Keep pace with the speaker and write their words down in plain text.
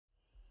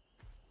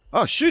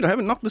Oh shoot, I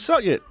haven't knocked this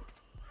out yet.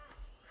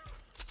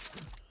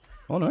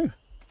 Oh no.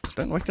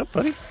 Don't wake up,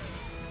 buddy.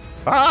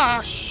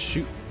 Ah,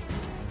 shoot.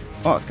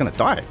 Oh, it's gonna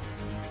die.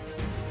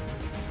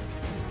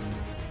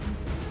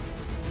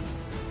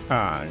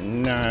 Ah,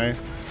 no.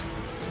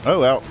 Oh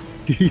well.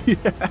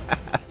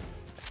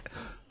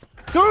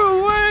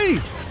 Go away!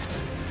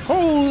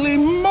 Holy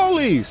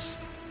mollies!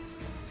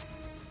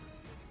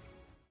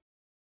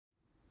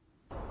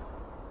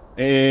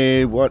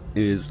 Hey, what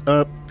is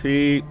up,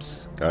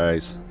 peeps?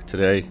 Guys,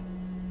 today,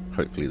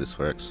 hopefully this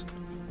works.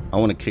 I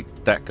want to kick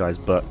that guy's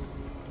butt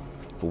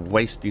for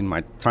wasting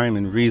my time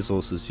and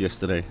resources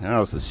yesterday. That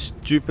was the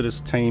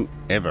stupidest tame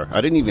ever.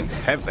 I didn't even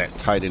have that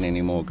titan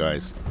anymore,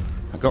 guys.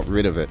 I got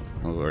rid of it,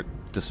 or it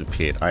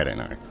disappeared, I don't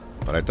know.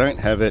 But I don't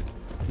have it,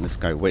 and this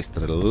guy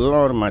wasted a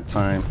lot of my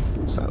time,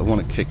 so I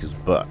want to kick his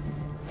butt.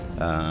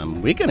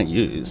 We're going to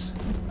use,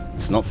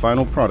 it's not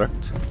final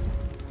product,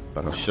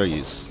 but I'll show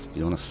you.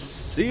 You want to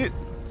see it?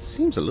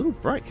 Seems a little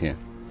bright here.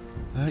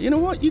 You know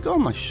what? You go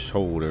on my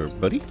shoulder,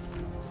 buddy.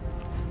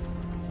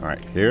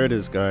 Alright, here it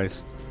is,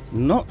 guys.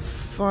 Not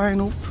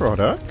final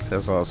product,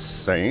 as I was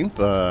saying,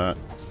 but...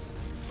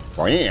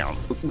 Bam!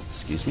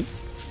 Excuse me.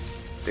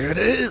 There it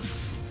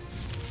is!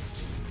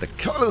 The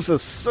colors are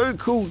so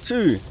cool,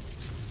 too.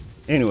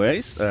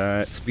 Anyways,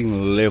 it's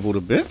been leveled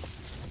a bit.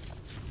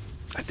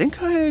 I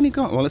think I only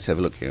got... Well, let's have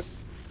a look here.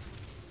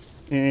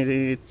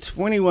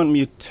 21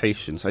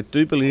 mutations. I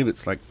do believe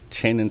it's like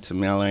 10 into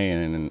melee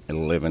and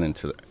 11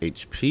 into the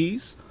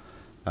HPs.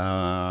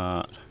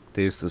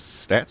 There's the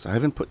stats. I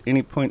haven't put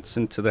any points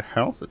into the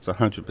health. It's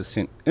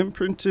 100%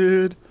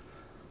 imprinted.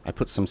 I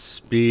put some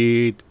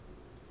speed,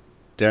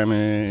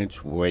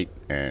 damage, weight,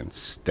 and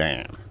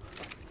stam.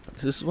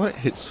 This is what it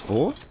hits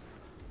for.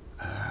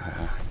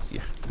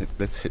 Yeah,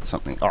 let's hit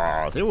something.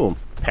 Oh, they're all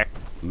pack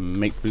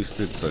mate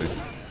boosted, so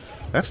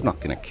that's not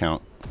going to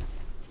count.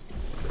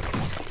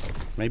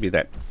 Maybe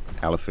that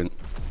elephant.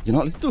 You know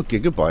what, let's do a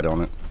gigabyte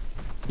on it.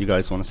 You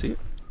guys want to see it?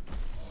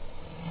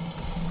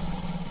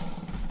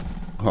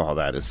 Oh,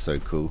 that is so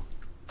cool.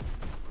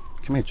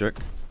 Come here, jerk.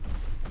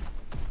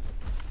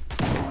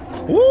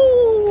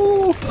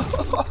 Ooh!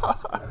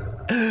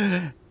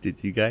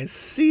 Did you guys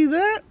see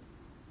that?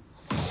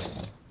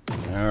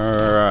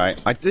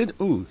 Alright, I did.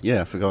 Ooh,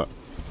 yeah, I forgot.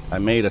 I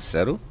made a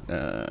saddle.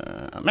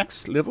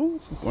 Max level,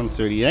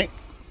 138.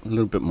 A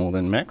little bit more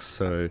than max,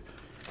 so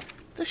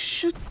this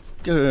should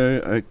go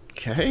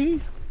okay.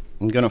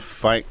 I'm gonna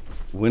fight,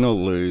 win or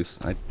lose,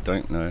 I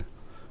don't know.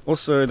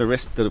 Also, the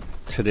rest of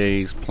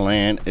today's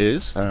plan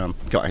is,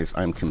 guys,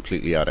 I'm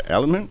completely out of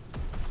element.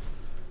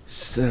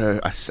 So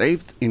I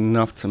saved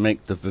enough to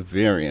make the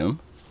Vivarium.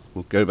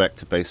 We'll go back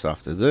to base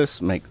after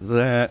this, make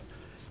that,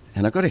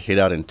 and I got to head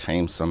out and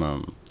tame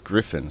some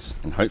Griffins,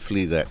 and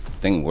hopefully that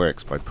thing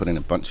works by putting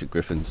a bunch of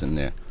Griffins in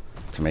there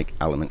to make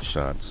element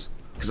shards.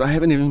 Because I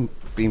haven't even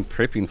been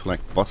prepping for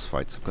like boss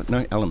fights. I've got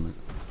no element.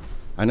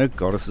 I know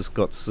Goddess has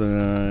got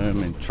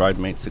some, and Tried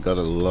Mates have got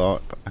a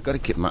lot, but I've got to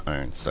get my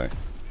own, so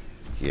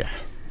yeah.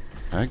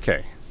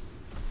 Okay.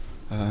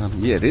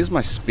 Yeah, there's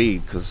my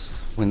speed,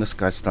 because when this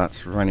guy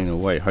starts running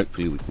away,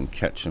 hopefully we can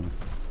catch him.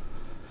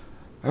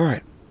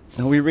 Alright,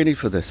 are we ready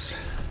for this?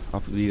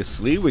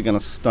 Obviously, we're going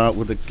to start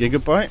with a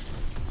gigabyte.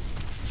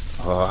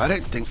 Oh, I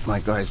don't think my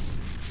guy's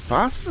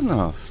fast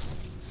enough.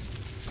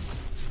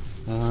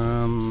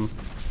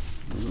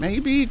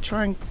 Maybe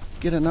try and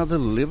get another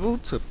level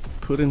to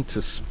put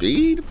into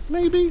speed,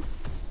 maybe?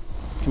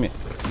 Come here.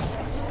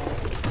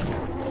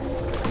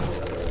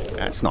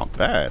 That's not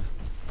bad.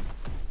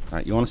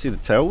 Alright, you want to see the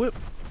tail whip?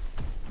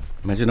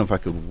 Imagine if I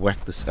could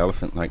whack this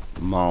elephant like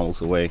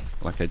miles away,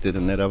 like I did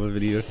in that other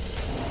video.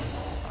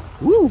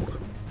 Woo!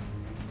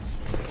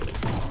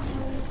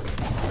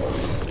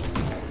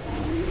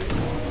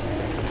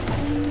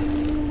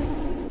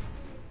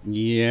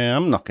 Yeah,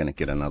 I'm not gonna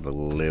get another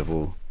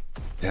level.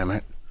 Damn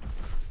it.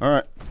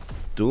 Alright,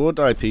 do or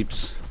die,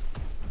 peeps.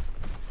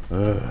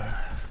 A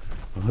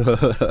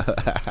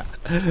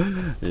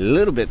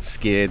little bit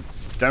scared.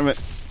 Damn it.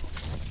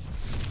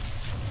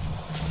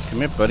 Come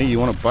here, buddy. You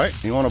want a bite?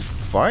 You want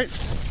a bite?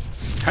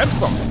 Have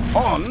some.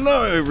 Oh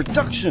no,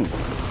 reduction.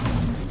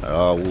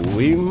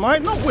 We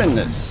might not win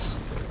this.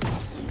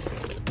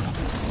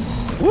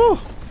 Woo.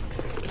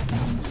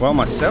 Well,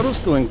 my saddle's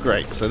doing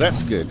great, so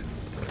that's good.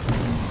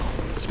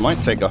 This might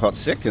take a hot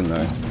second,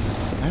 though.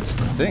 That's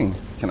the thing.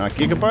 Can I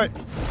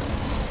gigabyte?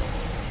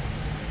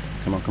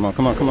 Come on, come on,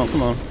 come on, come on,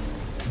 come on.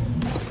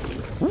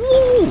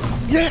 Woo!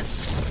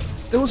 Yes!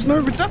 There was no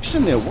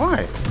reduction there.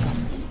 Why?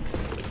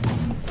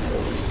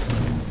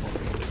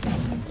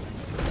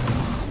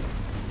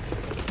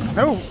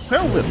 Hell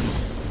with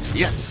it.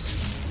 Yes!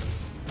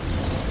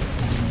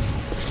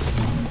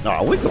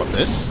 Oh, we got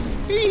this.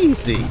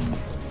 Easy!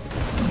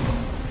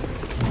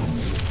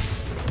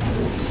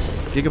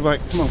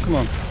 Gigabyte, come on, come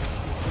on.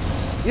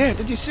 Yeah,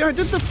 did you see I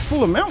did the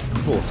full amount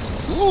before?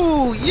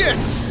 Ooh,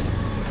 yes!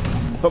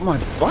 But my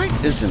bite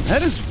isn't.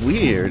 That is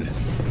weird.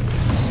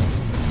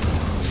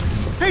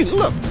 Hey,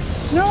 look!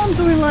 Now I'm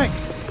doing like...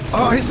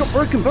 Oh, he's got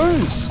broken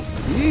bones!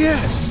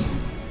 Yes!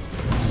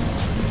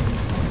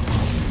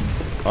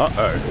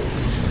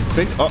 Uh-oh.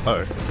 Big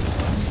uh-oh.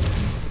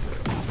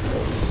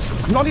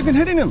 I'm not even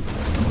hitting him.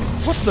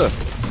 What the?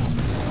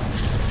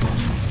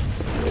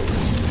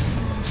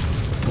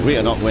 We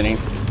are not winning.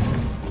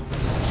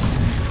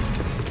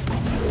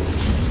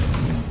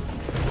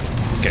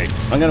 Okay,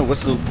 I'm gonna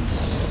whistle.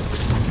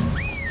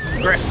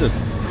 Aggressive.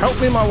 Help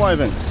me, my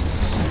wyvern.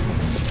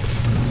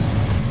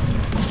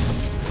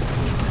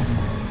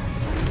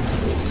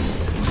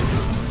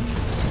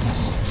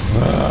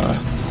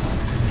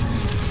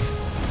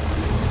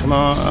 Come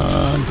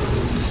on.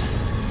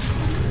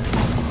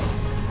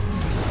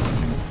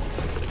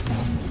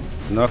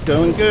 Not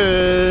going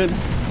good.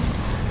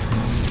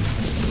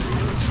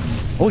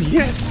 Oh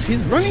yes,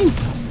 he's running.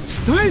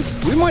 Guys,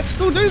 we might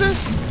still do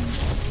this.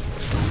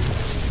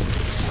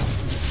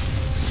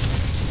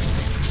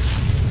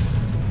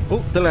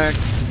 Oh, the lag.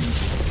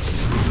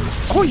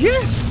 Oh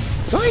yes!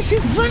 Guys,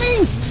 he's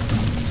running!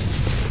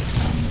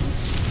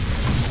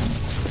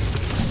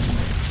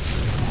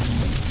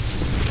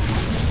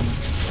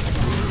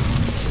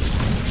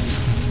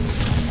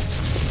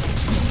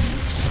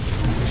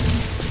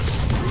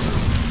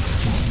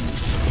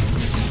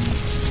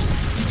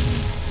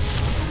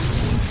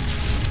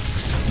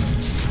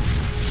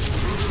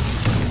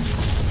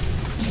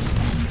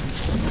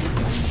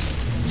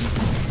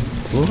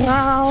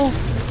 Wow!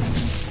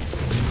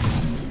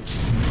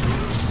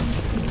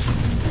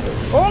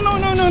 Oh no,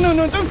 no, no, no,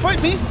 no, don't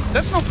fight me!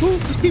 That's not cool,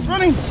 just keep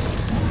running!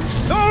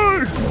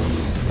 No!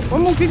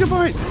 1 more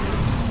gigabyte!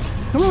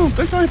 Come on,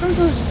 don't die, don't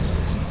die!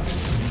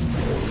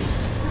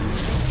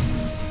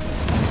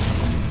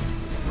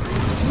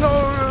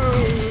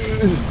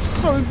 No!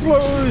 So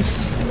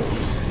close!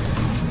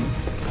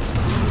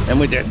 And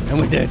we're dead, and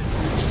we're dead.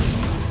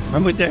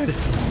 And we're dead.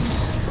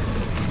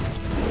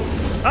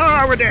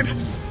 Ah, we're dead!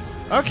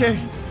 Okay.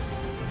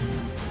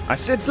 I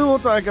said do or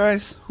die,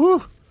 guys.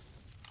 Whew.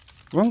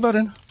 Wrong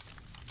button.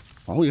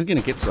 Oh, you're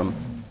gonna get some.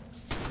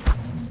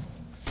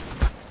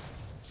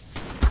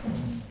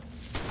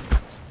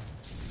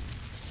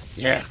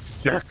 Yeah,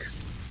 jerk.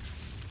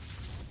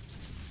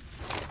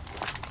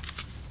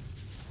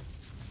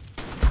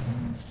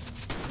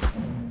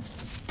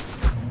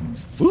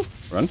 Whoop,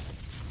 run.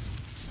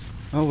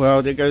 Oh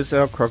well, there goes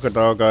our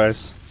crocodile,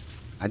 guys.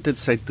 I did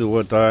say do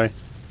or die.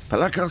 But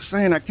like I was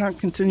saying, I can't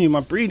continue my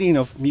breeding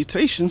of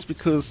mutations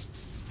because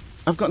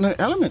I've got no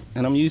element.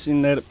 And I'm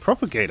using that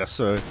propagator,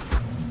 so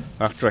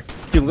after I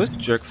kill this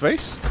jerk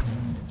face,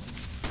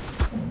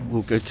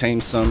 we'll go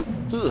tame some,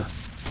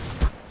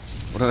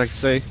 what did I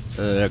say?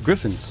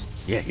 Griffins.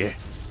 Yeah, yeah.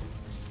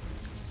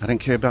 I don't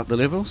care about the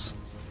levels.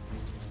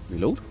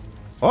 Reload.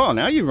 Oh,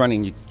 now you're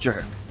running, you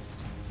jerk.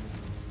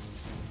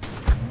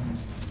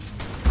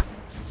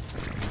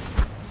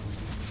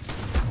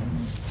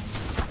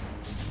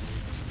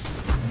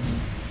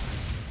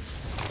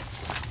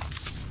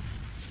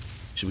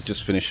 Should we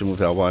just finish him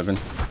with our wyvern?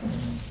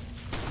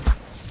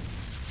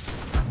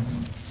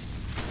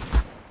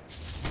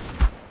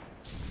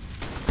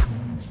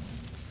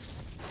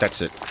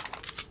 That's it.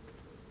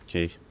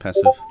 Okay,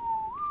 passive.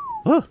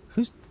 Oh,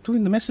 who's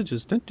doing the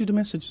messages? Don't do the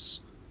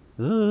messages.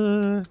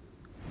 There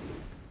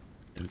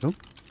we go.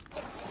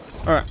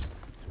 Alright.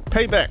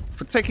 Payback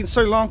for taking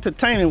so long to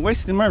tame and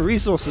wasting my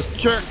resources,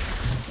 jerk.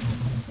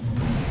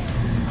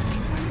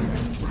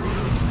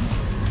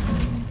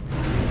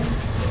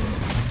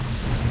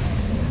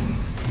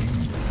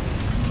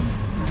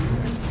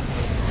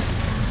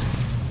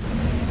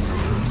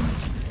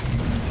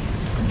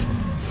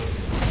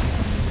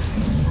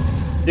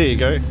 There you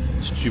go,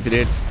 stupid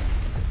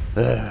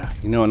head.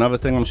 You know another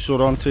thing I'm short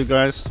on too,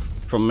 guys?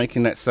 From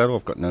making that saddle,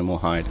 I've got no more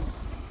hide.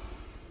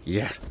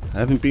 Yeah, I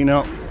haven't been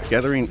out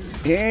gathering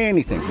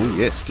anything. Oh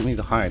yes, give me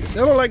the hide. Is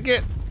that all I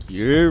get?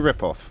 You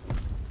rip off.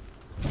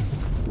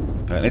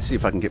 Alright, let's see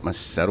if I can get my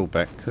saddle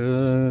back,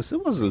 because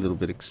it was a little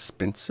bit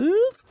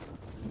expensive.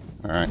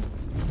 Alright.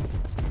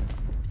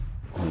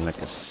 Like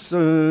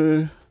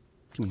so.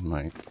 Give me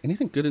my...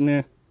 anything good in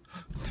there?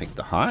 Take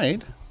the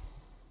hide.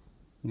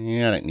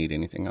 Yeah, I don't need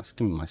anything else.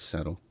 Give me my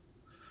saddle.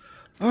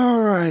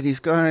 Alrighties,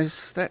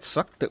 guys. That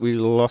sucked that we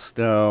lost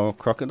our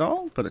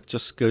crocodile, but it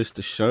just goes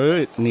to show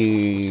it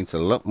needs a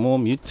lot more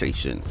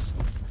mutations.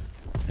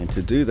 And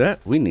to do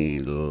that, we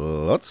need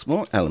lots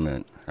more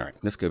element. Alright,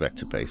 let's go back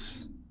to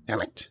base.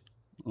 Damn it.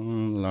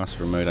 Last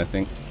remote, I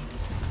think.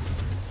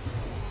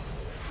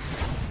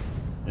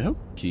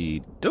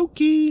 Okie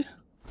dokie.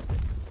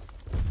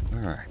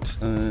 Alright,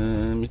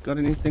 you got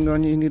anything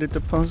on you need a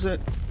deposit?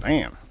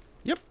 Bam.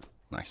 Yep.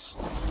 Nice.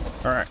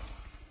 Alright.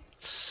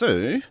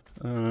 So,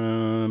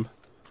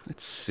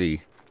 let's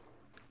see.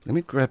 Let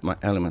me grab my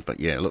element, but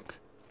yeah, look.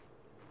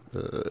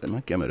 Am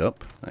I gammed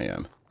up? I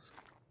am.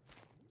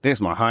 There's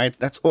my hide.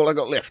 That's all I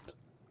got left.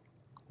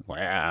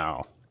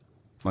 Wow.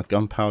 My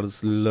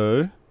gunpowder's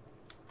low.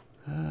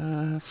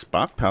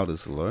 Spark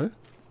powder's low.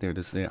 There it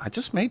is there. I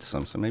just made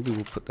some, so maybe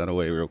we'll put that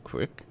away real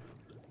quick.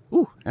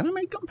 Ooh, and I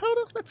made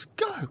gunpowder? Let's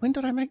go. When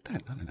did I make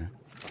that? I don't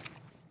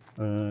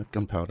know.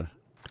 Gunpowder.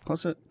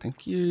 Deposit,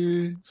 thank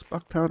you.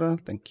 Spark powder,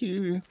 thank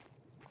you.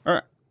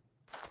 Alright.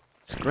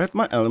 Let's grab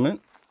my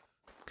element.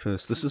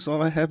 because this is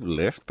all I have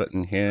left. But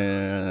in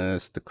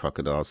here's the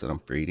crocodiles that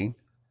I'm breeding.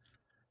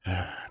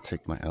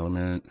 Take my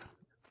element.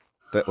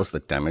 That was the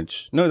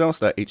damage. No, that was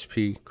the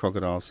HP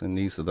crocodiles, and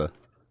these are the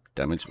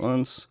damaged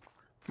ones.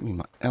 Give me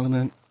my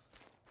element.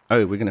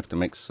 Oh, we're gonna have to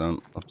make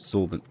some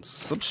absorbent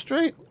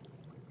substrate.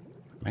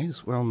 May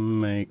as well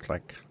make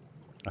like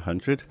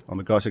 100. Oh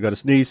my gosh, I gotta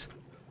sneeze.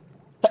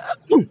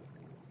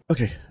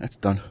 Okay, that's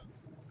done.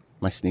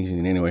 My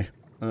sneezing anyway.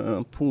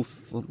 Pull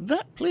for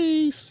that,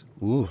 please.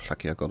 Ooh,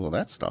 lucky I got all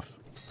that stuff.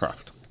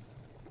 Craft.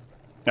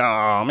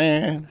 Oh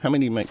man, how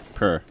many make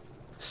per?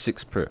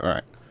 6 per.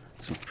 Alright.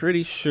 So I'm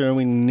pretty sure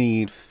we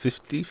need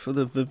 50 for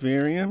the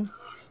Vivarium.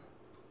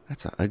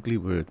 That's an ugly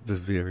word,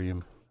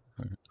 Vivarium.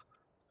 Right.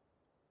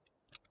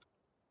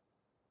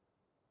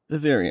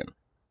 Vivarium.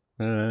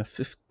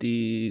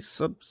 50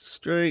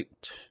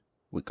 substrate.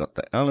 We got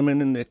the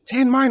element in there.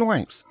 10 mine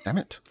wipes. Damn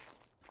it.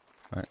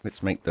 Alright,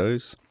 let's make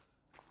those.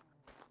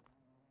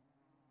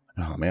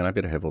 Oh man, I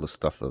better have all the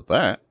stuff for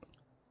that.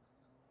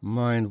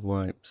 Mine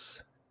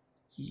wipes.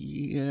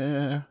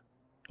 Yeah.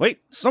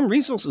 Wait, some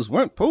resources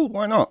weren't pulled.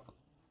 Why not?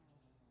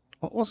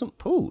 What wasn't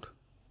pulled?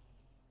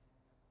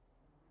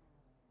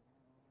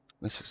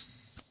 Let's just...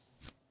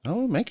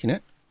 Oh, we're making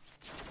it.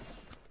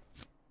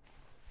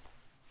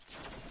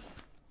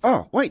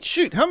 Oh, wait,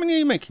 shoot. How many are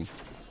you making?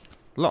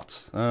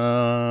 Lots.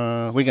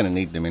 We're going to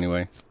need them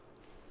anyway.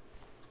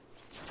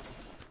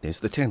 There's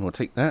the 10. We'll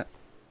take that.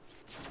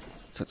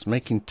 So it's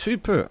making 2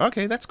 per.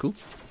 Okay, that's cool.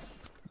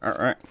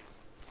 Alright.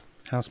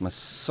 How's my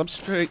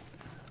substrate?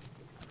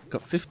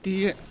 Got 50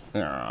 yet?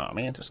 Oh,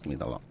 man, just give me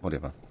the lot.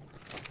 Whatever.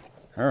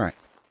 Alright.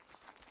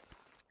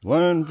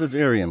 1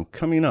 Vivarium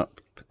coming up.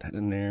 Put that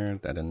in there,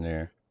 that in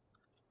there.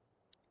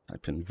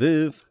 Type in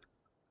Viv.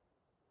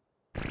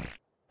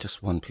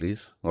 Just 1,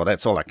 please. Well,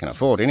 that's all I can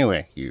afford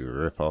anyway, you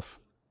rip-off.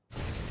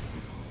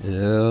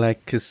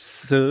 Like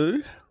so.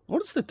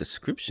 What does the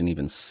description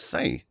even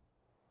say?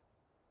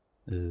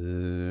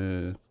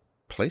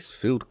 Place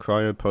filled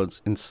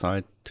cryopods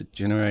inside to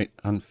generate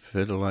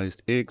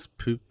unfertilized eggs,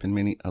 poop, and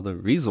many other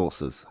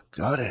resources.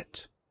 Got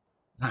it.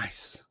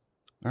 Nice.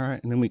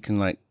 Alright, and then we can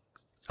like...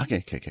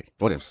 Okay.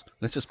 What else?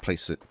 Let's just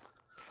place it.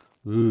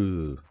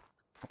 Ooh.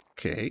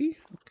 Okay.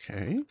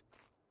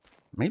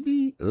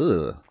 Maybe...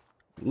 Ooh,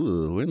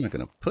 where am I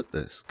going to put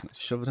this? Can I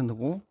shove it in the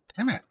wall?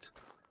 Damn it.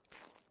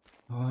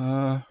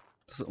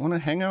 Does it want to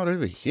hang out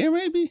over here,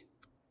 maybe?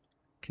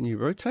 Can you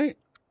rotate?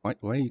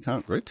 Why you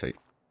can't rotate?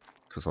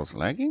 Because I was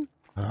lagging?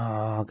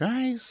 Oh,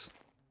 guys.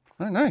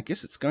 I don't know. I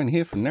guess it's going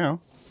here for now.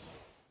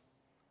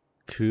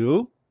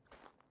 Cool.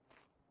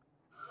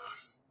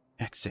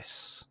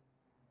 Access.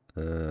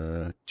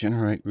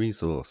 Generate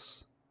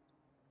resource.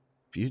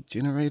 View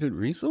generated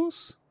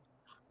resource?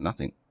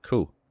 Nothing.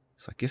 Cool.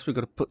 So I guess we've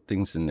got to put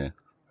things in there.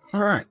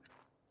 Alright.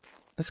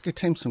 Let's go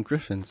tame some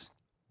griffins.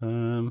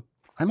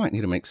 I might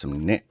need to make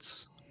some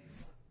nets.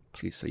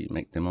 Please say you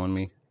make them on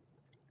me.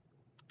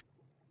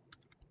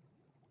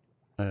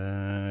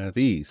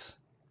 These.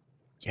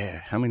 Yeah,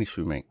 how many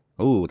should we make?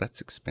 Oh,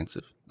 that's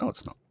expensive. No,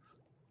 it's not.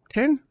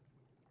 10?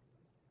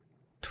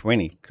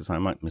 20, because I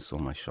might miss all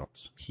my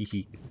shots.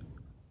 Hehe.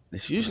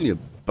 There's usually a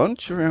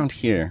bunch around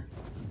here.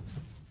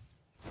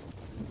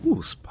 Ooh,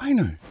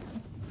 Spino.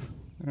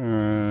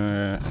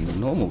 And a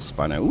normal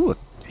Spino. Ooh, a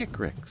Tech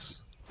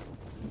Rex.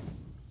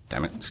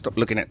 Damn it, stop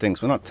looking at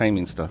things. We're not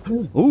taming stuff.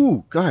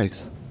 Ooh,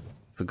 guys.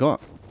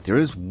 Forgot. There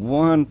is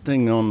one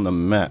thing on the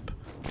map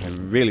I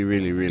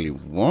really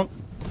want.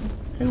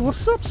 Hey,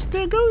 what's up,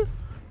 Stego?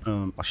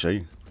 I'll show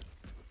you.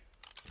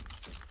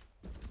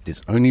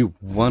 There's only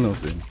one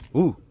of them.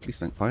 Ooh, please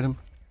don't fight him.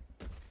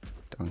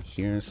 Down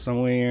here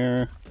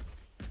somewhere.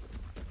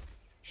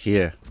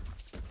 Here.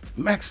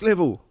 Max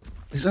level.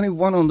 There's only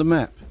one on the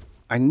map.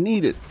 I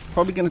need it.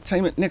 Probably going to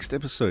tame it next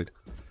episode.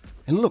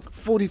 And look,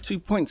 42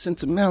 points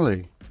into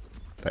melee.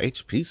 The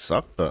HP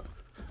suck, but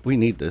we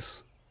need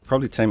this.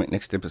 Probably tame it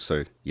next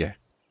episode. Yeah,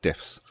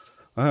 deaths.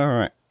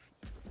 Alright.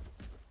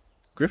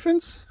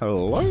 Griffins?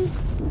 Hello?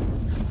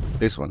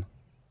 This one.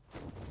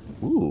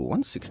 Ooh,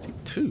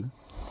 162.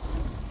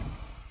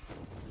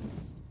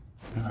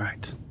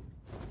 Alright.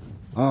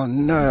 Oh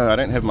no, I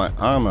don't have my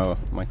armor.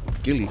 My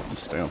ghillie. You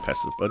stay on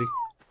passive, buddy.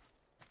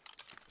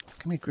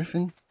 Come here,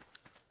 Griffin.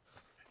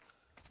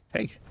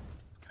 Hey.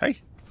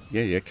 Hey.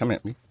 Yeah, come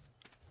at me.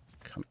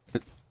 Come.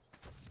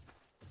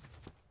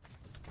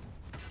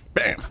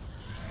 Bam!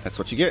 That's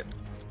what you get.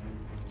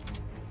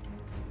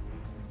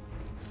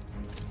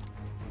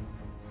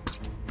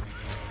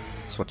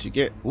 That's what you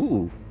get.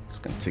 Ooh, it's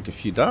gonna take a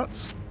few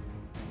darts.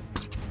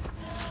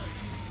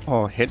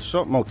 Oh,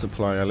 headshot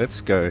multiplier.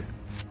 Let's go.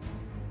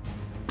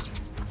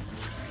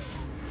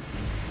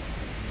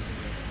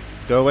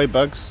 Go away,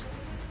 bugs.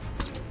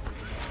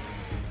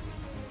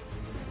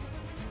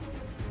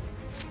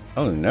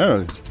 Oh no.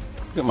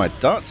 Look at my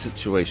dart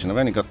situation. I've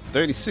only got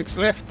 36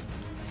 left.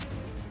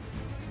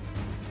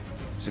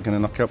 Is it going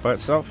to knock out by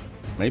itself?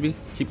 Maybe?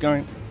 Keep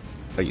going.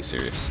 Are you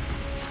serious?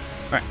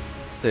 Right.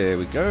 There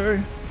we go.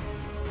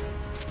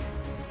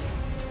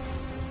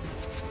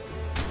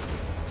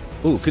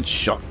 Ooh, good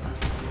shot.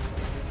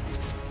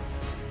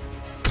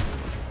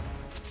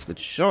 Good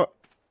shot.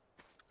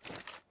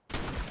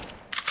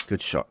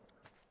 Good shot.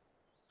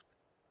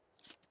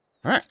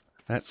 Alright,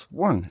 that's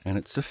one, and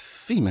it's a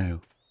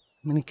female.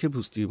 How many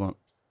kibbles do you want?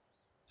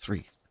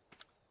 3.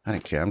 I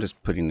don't care, I'm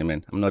just putting them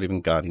in. I'm not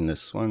even guarding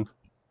this. 1,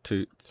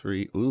 2,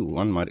 3. Ooh,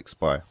 one might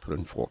expire. Put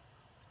in 4.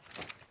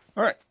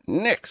 Alright,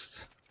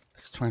 next.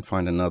 Let's try and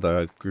find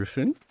another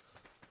griffin.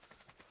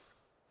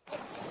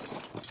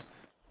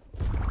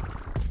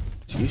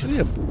 There's usually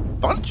a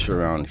bunch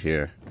around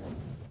here.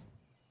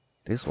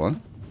 There's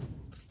one.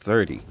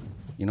 30.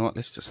 You know what?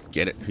 Let's just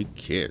get it. Who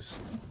cares?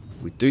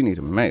 We do need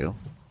a male.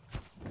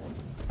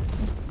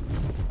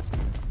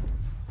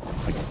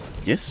 I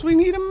guess we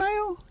need a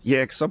male?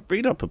 Yeah, because I'll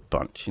breed up a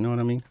bunch. You know what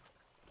I mean?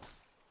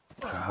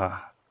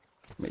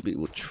 Maybe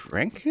we'll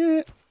trank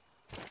it.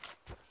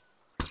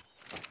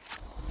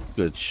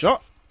 Good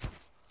shot.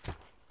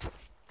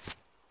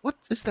 What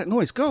is that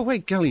noise? Go away,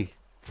 Gully.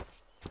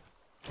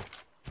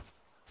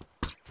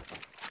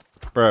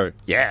 Bro.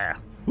 Yeah.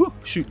 Woo,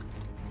 shoot.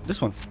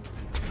 This one.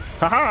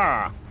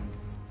 Haha.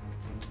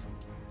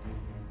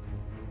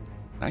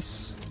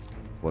 Nice.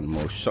 One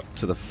more shot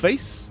to the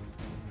face.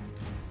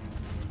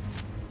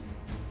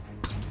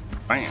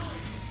 Bam.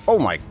 Oh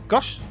my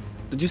gosh.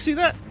 Did you see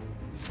that?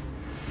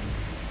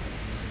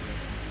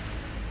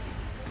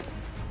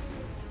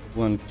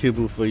 One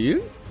kibble for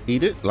you.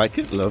 Eat it, like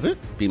it, love it.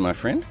 Be my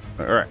friend.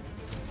 Alright.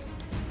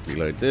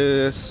 Reload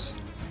this.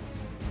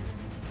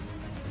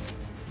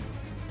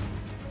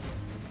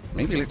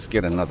 Maybe let's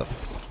get another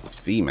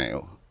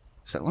female.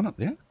 Is that one up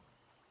there?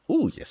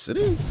 Oh, yes it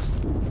is.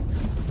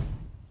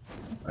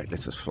 Alright,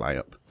 let's just fly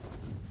up.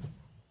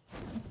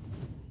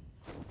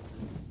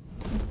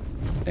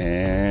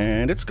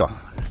 And it's gone.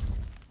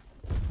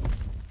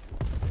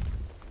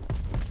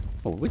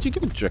 Oh, where'd you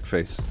give it, jerk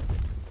face?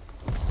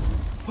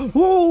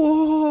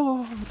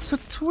 Whoa, it's a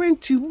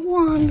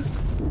 21.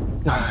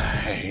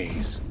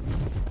 Nice.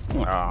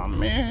 Oh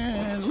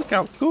man, look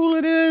how cool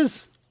it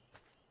is.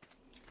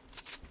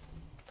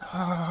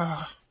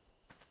 Hold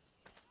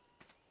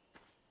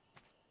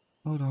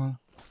on.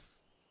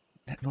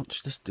 Let's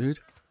launch this dude.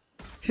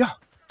 Yeah.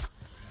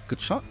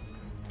 Good shot.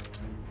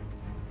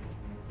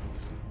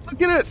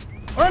 Look at it.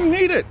 I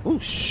need it. Oh,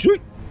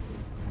 shoot.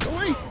 Go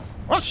away.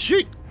 Oh,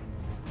 shoot.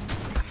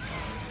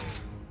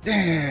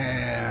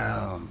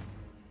 Damn.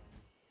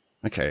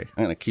 Okay,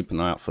 I'm going to keep an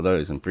eye out for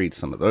those and breed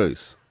some of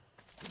those.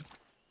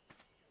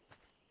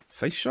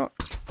 Face shot.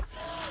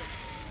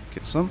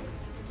 Get some.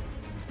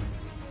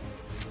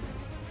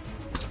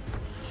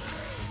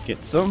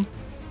 Get some.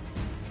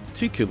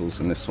 2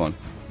 kibbles in this one.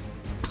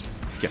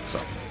 Get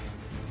some.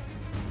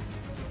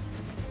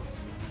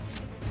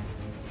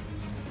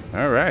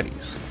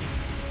 Alrighties.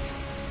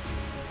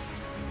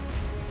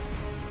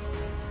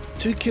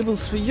 2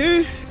 kibbles for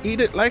you.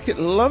 Eat it, like it,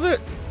 love it.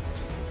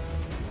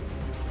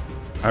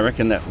 I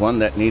reckon that one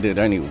that needed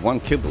only 1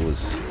 kibble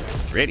is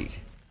ready.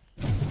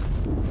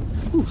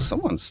 Ooh,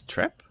 someone's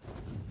trap.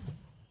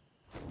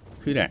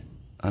 Who that?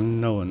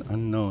 Unknown,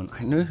 unknown.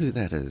 I know who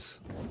that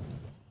is.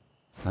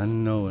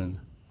 Unknown.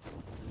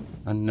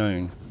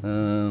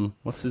 Unknown.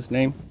 What's his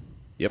name?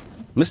 Yep.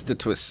 Mr.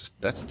 Twist.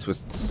 That's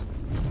Twists.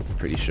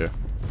 Pretty sure.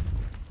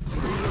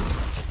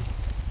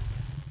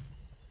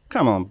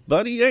 Come on,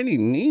 buddy. You only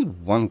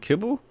need 1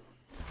 kibble.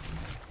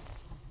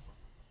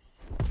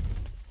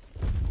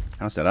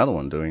 How's that other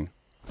one doing?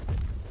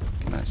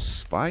 Can I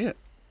spy it?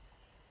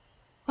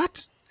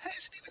 What? That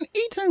isn't even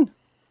eaten.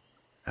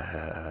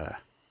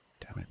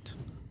 Damn it.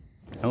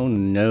 Oh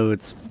no,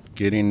 it's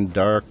getting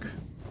dark.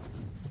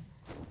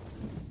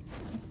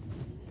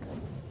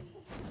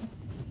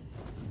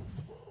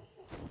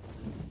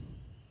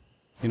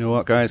 You know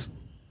what, guys?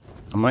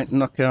 I might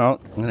knock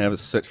out. I'm gonna have a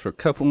search for a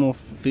couple more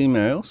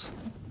females.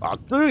 Oh,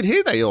 dude,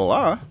 here they all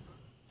are.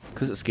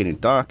 Because it's getting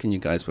dark and you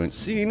guys won't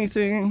see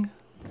anything.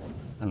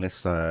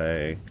 Unless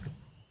I...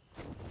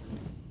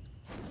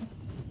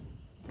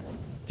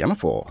 Gamma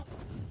 4.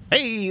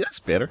 Hey, that's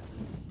better.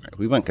 Right,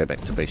 we won't go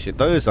back to base yet.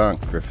 Those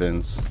aren't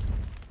griffins.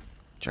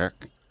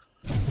 Jerk.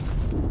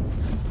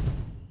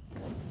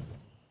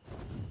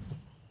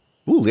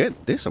 Ooh,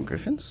 there's some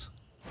griffins.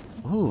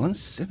 Ooh,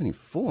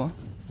 174.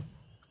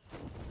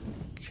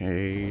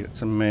 Okay,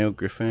 that's a male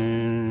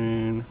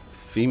griffin.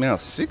 Female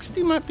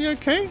 60 might be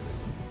okay.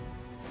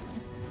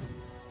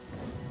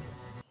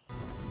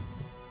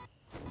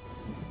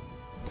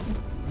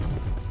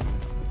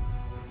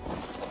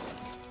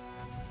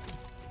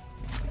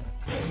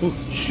 Oh,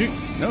 shoot.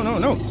 No, no,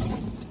 no.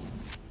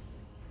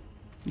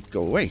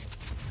 Go away.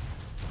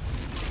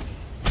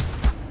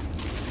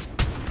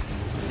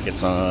 Get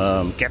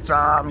some. Get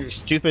some, you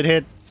stupid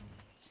head.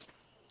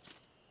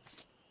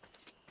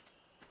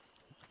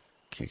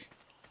 Okay.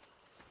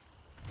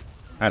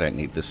 I don't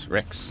need this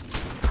Rex.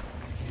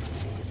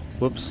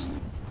 Whoops.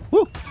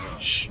 Woo!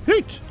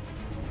 Shoot!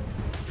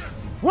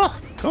 Whoa!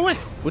 Go away.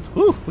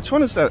 Which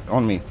one is that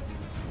on me?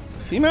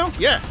 Female?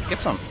 Yeah, get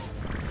some.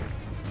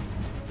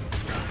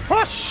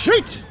 Oh,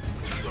 shoot!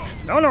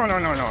 No, no, no,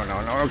 no, no,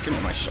 no, no. Give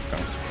me my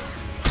shotgun.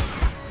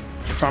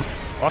 Get some.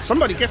 Oh,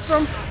 somebody get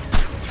some.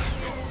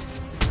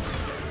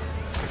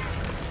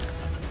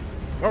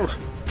 Oh!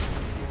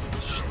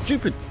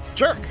 Stupid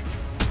jerk!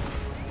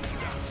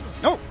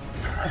 No!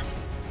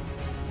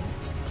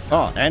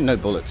 Oh, and no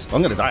bullets.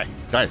 I'm gonna die.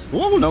 Guys,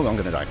 oh no, I'm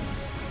gonna die.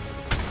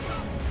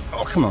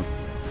 Oh, come on.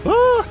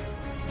 Oh!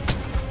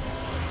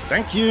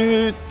 Thank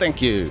you,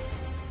 thank you.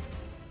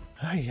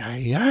 Ay,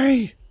 ay,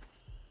 ay.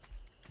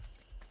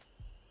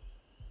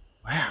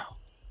 Wow.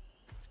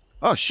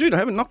 Oh shoot, I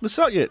haven't knocked this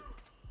out yet.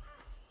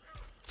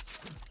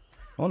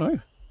 Oh no.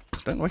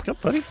 Don't wake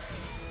up, buddy.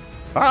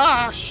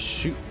 Ah,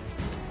 shoot.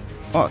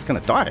 Oh, it's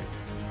gonna die.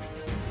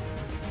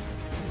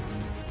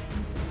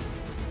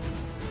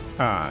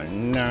 Ah,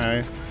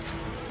 no.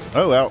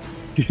 Oh well.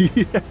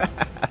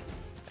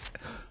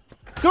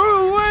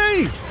 Go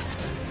away!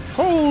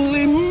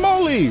 Holy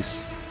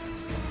mollies!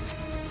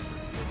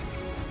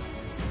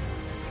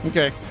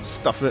 Okay,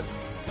 stuff it.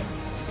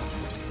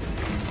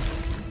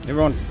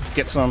 Everyone,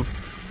 get some.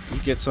 You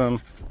get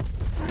some.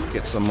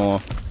 Get some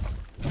more.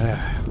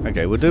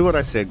 Okay, we'll do what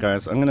I said,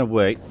 guys. I'm gonna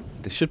wait.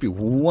 There should be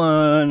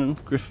one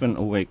Griffin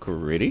awake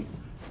already.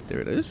 There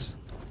it is.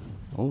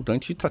 Oh,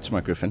 don't you touch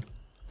my Griffin.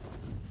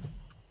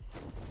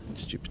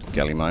 Stupid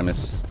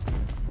Gallimimus.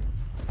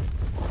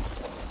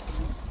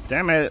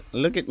 Damn it,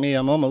 look at me,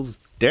 I'm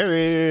almost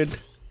dead.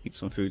 Eat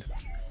some food.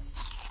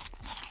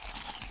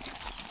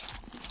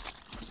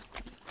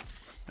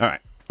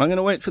 Alright, I'm going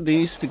to wait for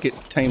these to get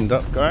tamed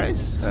up,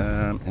 guys.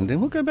 And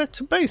then we'll go back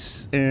to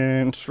base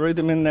and throw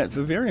them in that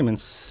Vivarium and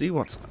see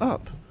what's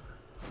up.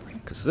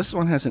 Because this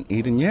one hasn't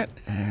eaten yet,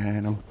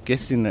 and I'm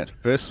guessing that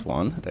first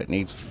one that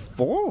needs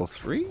 4 or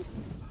 3?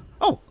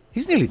 Oh,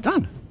 he's nearly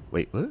done.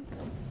 Wait, what?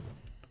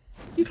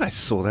 You guys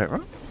saw that,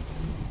 right?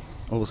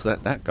 Or was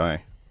that that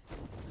guy?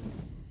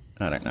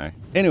 I don't know.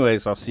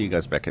 Anyways, I'll see you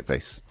guys back at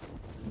base.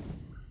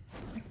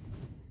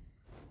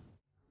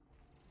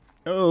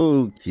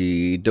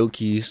 Okie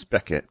dokies,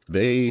 back at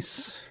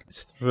base.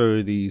 Let's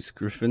throw these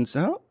Griffins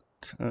out.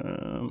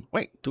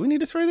 Wait, do we need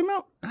to throw them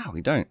out? No,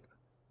 we don't.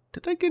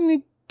 Did they get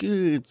any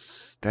good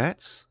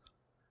stats?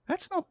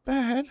 That's not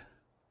bad.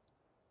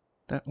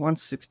 That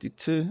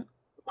 162.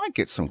 Might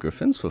get some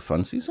Griffins for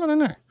funsies, I don't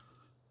know.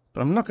 But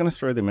I'm not going to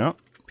throw them out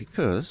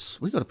because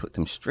we got to put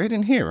them straight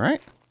in here,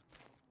 right?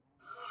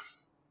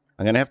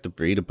 I'm going to have to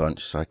breed a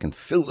bunch so I can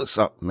fill this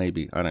up,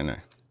 maybe. I don't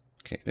know.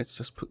 Okay, let's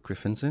just put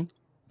Griffins in.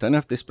 Don't know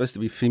if they're supposed to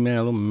be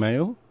female or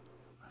male.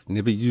 I've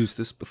never used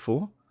this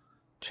before.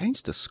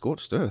 Change to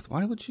Scorched Earth.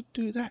 Why would you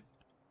do that?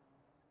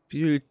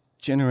 View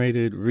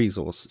generated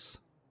resources.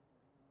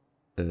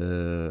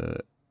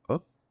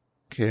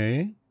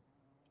 Okay.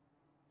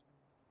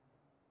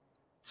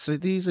 So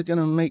these are going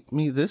to make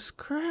me this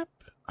crap?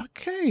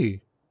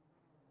 Okay.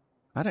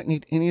 I don't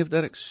need any of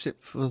that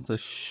except for the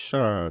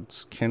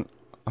shards. Can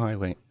I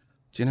wait?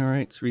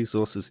 Generates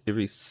resources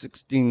every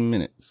 16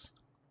 minutes.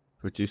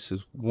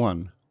 Produces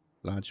 1.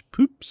 Large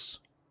poops.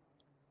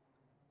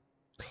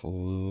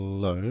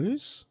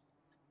 Close.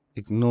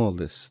 Ignore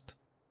list.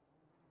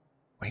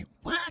 Wait,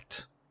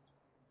 what?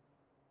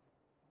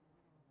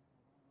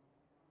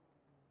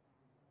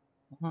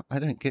 What? I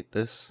don't get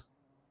this.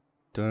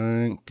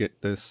 Don't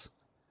get this.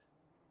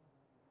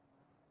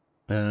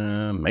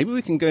 Maybe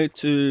we can go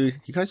to...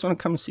 You guys want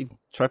to come and see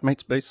Tribe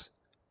Mate's base?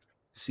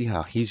 See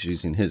how he's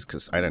using his,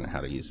 because I don't know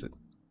how to use it.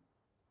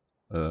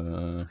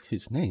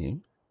 His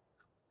name?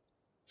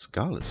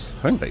 Scarlet's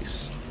home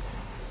base.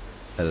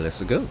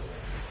 Let's go.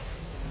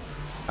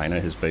 I know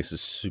his base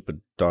is super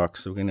dark,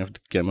 so we're going to have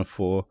to gamma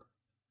 4.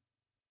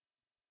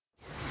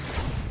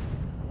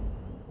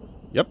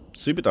 Yep,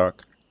 super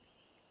dark.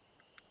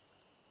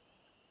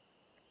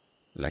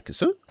 Like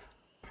so.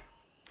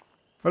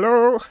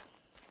 Hello?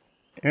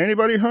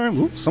 Anybody home?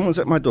 Oops, someone's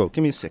at my door.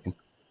 Give me a second.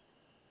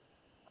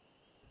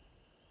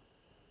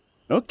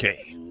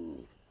 Okay.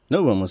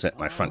 No one was at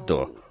my front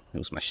door. It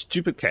was my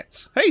stupid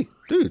cats. Hey,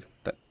 dude,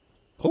 that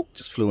hawk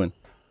just flew in.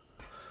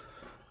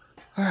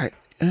 Alright,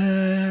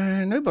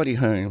 nobody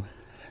home.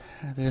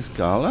 There's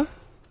Gala.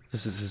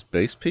 This is his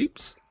base,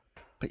 peeps.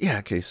 But yeah,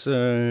 okay,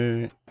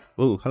 so...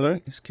 Oh, hello.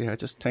 Okay, I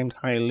just tamed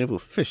higher level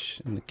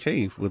fish in the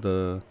cave with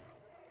the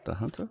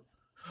hunter.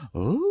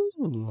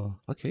 Oh,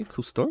 okay,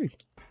 cool story.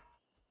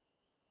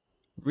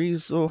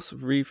 Resource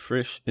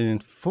refresh in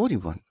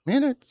 41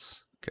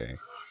 minutes. Okay.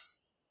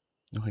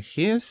 Now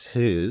here's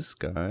his,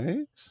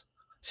 guys.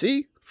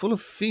 See? Full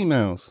of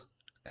females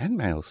and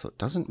males, so it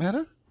doesn't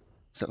matter.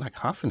 Is it like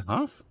half and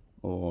half?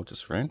 Or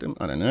just random?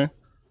 I don't know.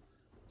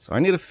 So I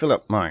need to fill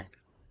up mine.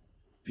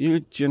 View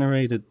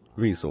generated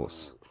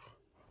resource.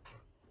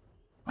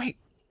 Wait,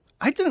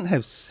 I didn't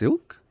have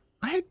silk.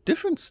 I had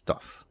different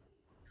stuff.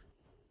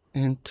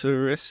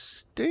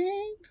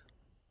 Interesting.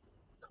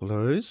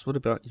 Close. What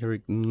about your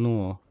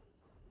ignore?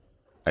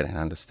 I don't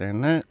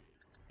understand that.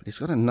 But he's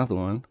got another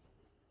one.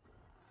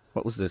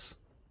 What was this?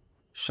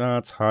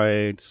 Shards,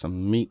 hide,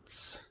 some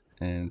meats,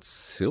 and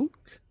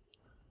silk.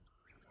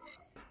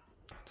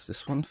 Is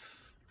this one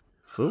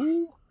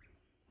full?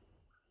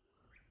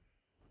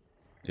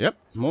 Yep,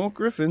 more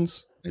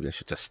griffins. Maybe I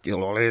should just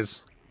steal all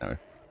his. No.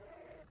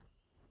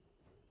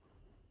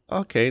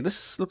 Okay,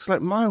 this looks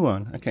like my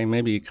one. Okay,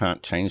 maybe you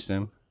can't change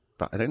them.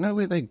 But I don't know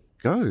where they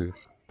go.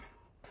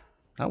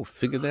 I'll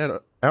figure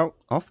that out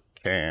off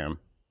cam.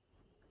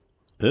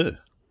 Do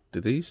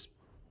these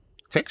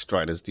text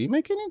writers, do you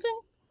make anything?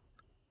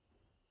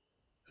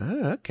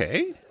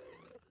 Okay.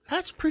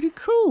 That's pretty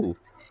cool.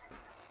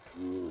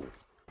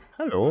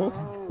 Hello.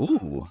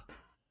 Ooh.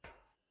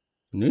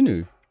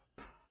 Nunu.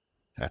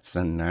 That's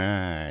a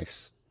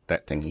nice,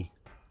 that thingy.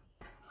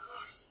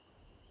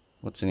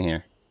 What's in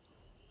here?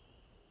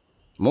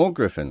 More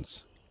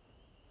griffins.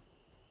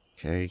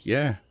 Okay,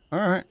 yeah.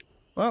 Alright.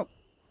 Well,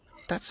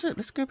 that's it.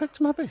 Let's go back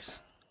to my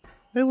base.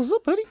 Hey, what's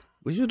up, buddy?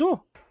 Where's your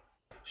door?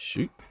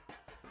 Shoot.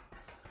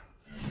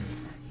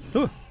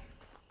 Oh.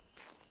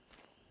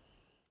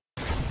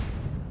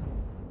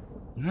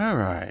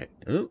 Alright.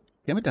 Oh,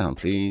 get me down,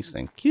 please.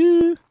 Thank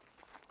you.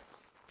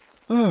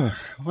 Oh,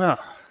 wow.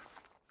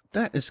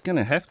 That is going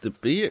to have to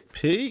be it,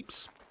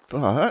 peeps.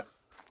 But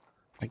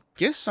I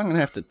guess I'm going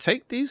to have to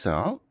take these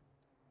out.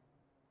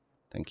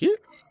 Thank you.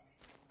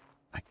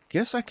 I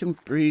guess I can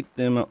breed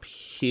them up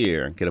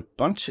here and get a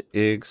bunch of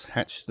eggs,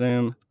 hatch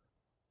them.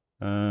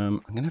 I'm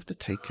going to have to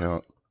take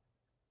out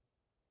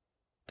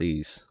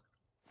these.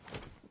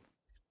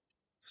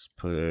 Just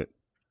put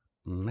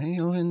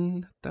male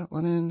in, that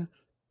one in,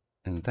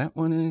 and that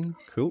one in.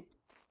 Cool.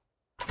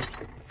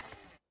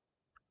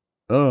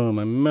 Oh,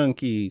 my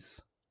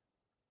monkeys.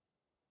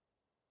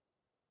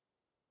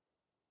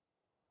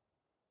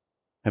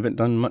 Haven't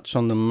done much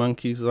on the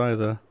monkeys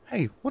either.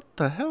 Hey, what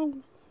the hell?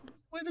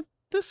 Where did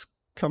this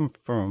come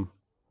from?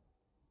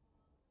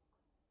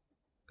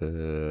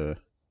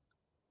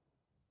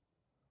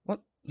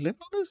 What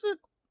level is it?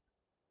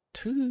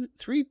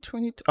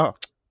 322. Oh,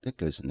 it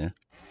goes in there.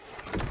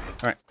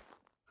 Alright.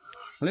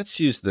 Let's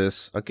use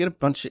this. I'll get a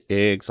bunch of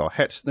eggs. I'll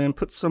hatch them,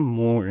 put some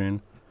more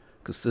in.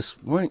 Because this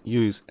won't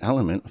use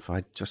element if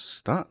I just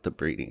start the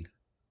breeding.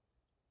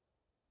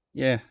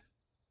 Yeah.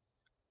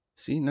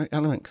 See, no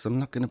element because I'm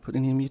not going to put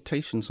any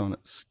mutations on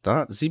it.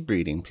 Start Z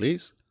breeding,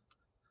 please.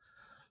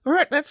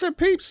 Alright, that's it,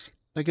 peeps.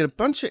 I get a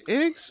bunch of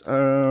eggs.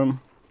 Fill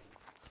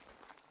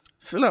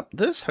up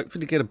this.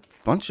 Hopefully get a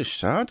bunch of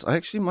shards. I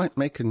actually might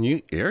make a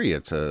new area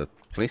to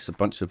place a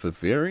bunch of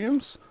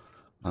vivariums.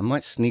 I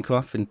might sneak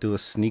off and do a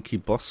sneaky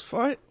boss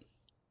fight.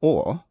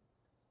 Or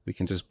we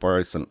can just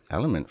borrow some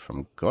element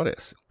from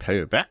Goddess. Pay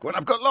her back when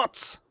I've got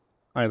lots.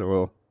 Either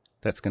or.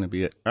 That's going to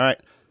be it.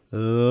 Alright.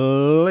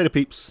 Later,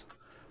 peeps.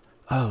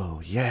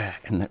 Oh, yeah,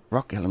 and that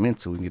rock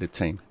elemental we need to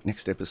tame.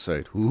 Next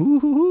episode.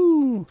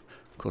 Ooh.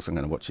 Of course, I'm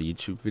going to watch a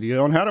YouTube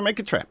video on how to make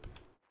a trap.